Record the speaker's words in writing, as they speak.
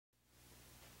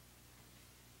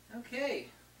Okay.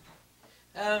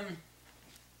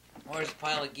 There's a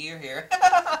pile of gear here.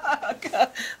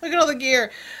 God, look at all the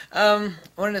gear.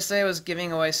 Wanted to say I was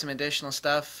giving away some additional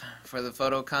stuff for the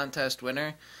photo contest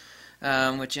winner,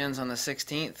 which ends on the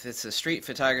 16th. It's a street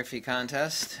photography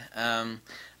contest.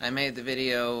 I made the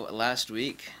video last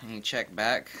week, and you check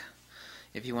back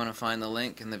if you want to find the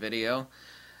link in the video.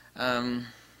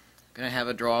 Going to have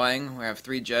a drawing. We have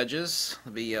 3 judges.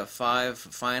 There'll be 5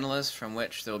 finalists from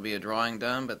which there will be a drawing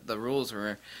done, but the rules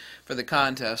for the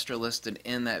contest are listed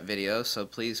in that video, so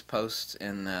please post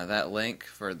in that link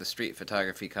for the street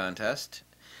photography contest.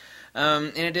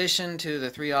 In addition to the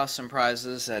 3 awesome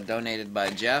prizes donated by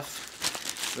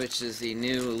Jeff, which is the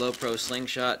new low pro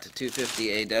slingshot to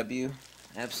 250 AW,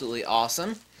 absolutely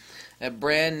awesome. A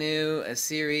brand new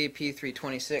Asiri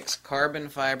P326 carbon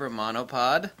fiber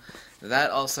monopod.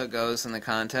 That also goes in the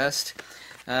contest.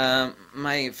 My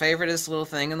favoriteest little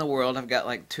thing in the world, I've got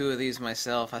like 2 of these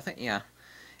myself, I think, yeah.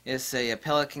 It's a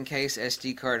Pelican case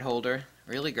SD card holder.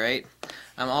 Really great.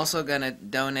 I'm also going to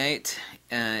donate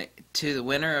to the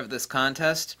winner of this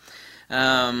contest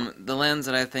the lens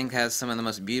that I think has some of the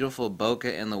most beautiful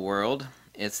bokeh in the world.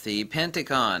 It's the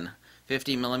Pentacon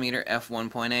 50mm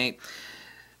f1.8.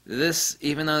 This,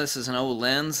 even though this is an old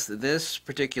lens, this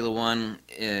particular one,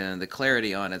 the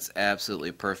clarity on it's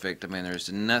absolutely perfect. I mean,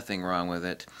 there's nothing wrong with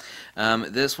it.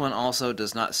 This one also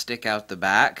does not stick out the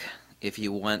back if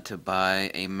you want to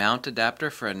buy a mount adapter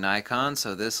for a Nikon,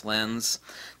 so this lens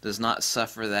does not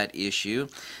suffer that issue.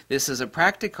 This is a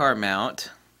Practicar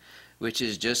mount, which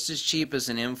is just as cheap as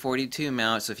an M42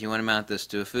 mount, so if you want to mount this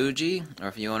to a Fuji, or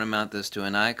if you want to mount this to a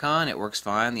Nikon, it works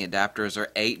fine. The adapters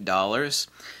are $8.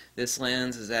 This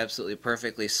lens is absolutely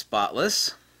perfectly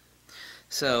spotless.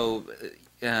 So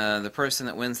the person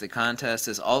that wins the contest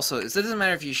is also, it doesn't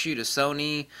matter if you shoot a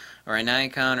Sony or a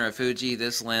Nikon or a Fuji,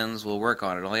 this lens will work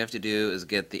on it. All you have to do is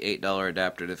get the $8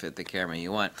 adapter to fit the camera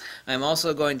you want. I'm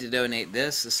also going to donate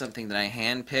this as something that I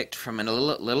handpicked from a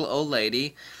little old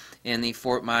lady in the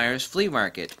Fort Myers flea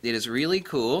market. It is really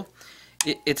cool.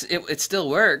 It still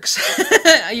works.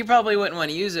 You probably wouldn't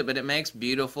want to use it, but it makes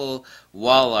beautiful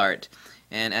wall art.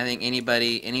 And I think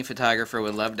any photographer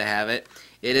would love to have it.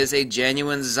 It is a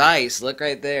genuine Zeiss. Look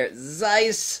right there.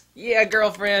 Zeiss! Yeah,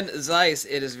 girlfriend, Zeiss.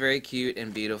 It is very cute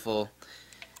and beautiful.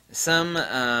 Some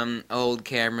old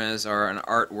cameras are an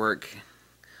artwork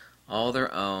all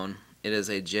their own. It is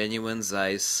a genuine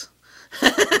Zeiss.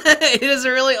 It is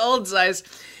a really old Zeiss.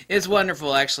 It's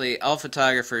wonderful, actually. All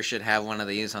photographers should have one of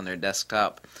these on their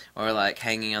desktop or like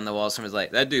hanging on the wall. Someone's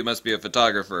like, that dude must be a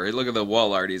photographer. Look at the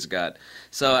wall art he's got.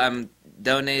 So I'm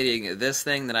donating this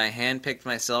thing that I handpicked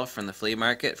myself from the flea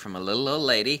market from a little old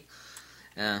lady.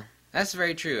 That's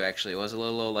very true, actually. It was a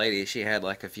little old lady. She had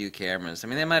like a few cameras. I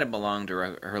mean, they might have belonged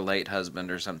to her late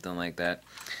husband or something like that.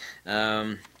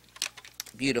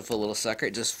 Beautiful little sucker.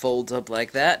 It just folds up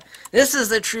like that. This is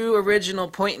the true original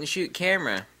point-and-shoot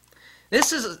camera.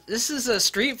 This is a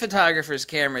street photographer's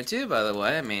camera too, by the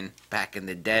way. I mean, back in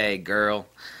the day, girl.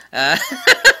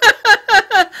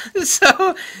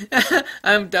 So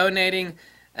I'm donating.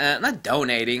 Not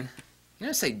donating. You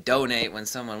don't say donate when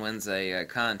someone wins a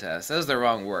contest. That was the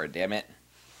wrong word, damn it.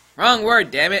 Wrong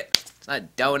word, damn it. It's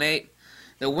not donate.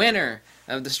 The winner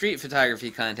of the street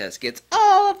photography contest gets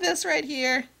all of this right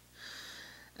here.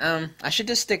 I should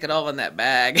just stick it all in that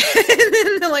bag.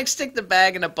 And then, like, stick the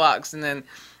bag in a box, and then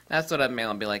that's what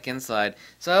I'll be like inside.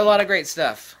 So a lot of great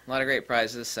stuff. A lot of great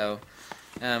prizes. So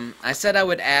I said I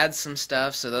would add some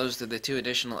stuff, so those are the 2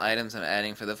 additional items I'm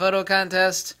adding for the photo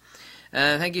contest.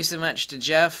 Thank you so much to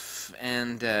Jeff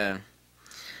and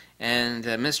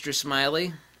Mr.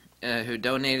 Smiley who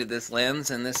donated this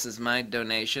lens, and this is my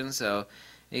donation. So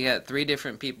you got 3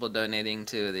 different people donating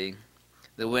to the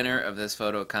winner of this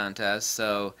photo contest.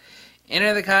 So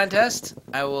enter the contest.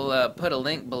 I will put a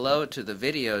link below to the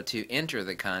video to enter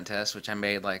the contest, which I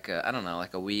made like I don't know,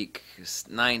 like a week,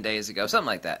 9 days ago, something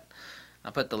like that.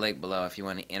 I'll put the link below if you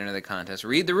want to enter the contest.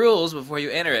 Read the rules before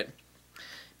you enter it.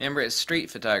 Remember, it's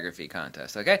street photography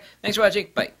contest. Okay? Thanks for watching.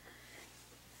 Bye.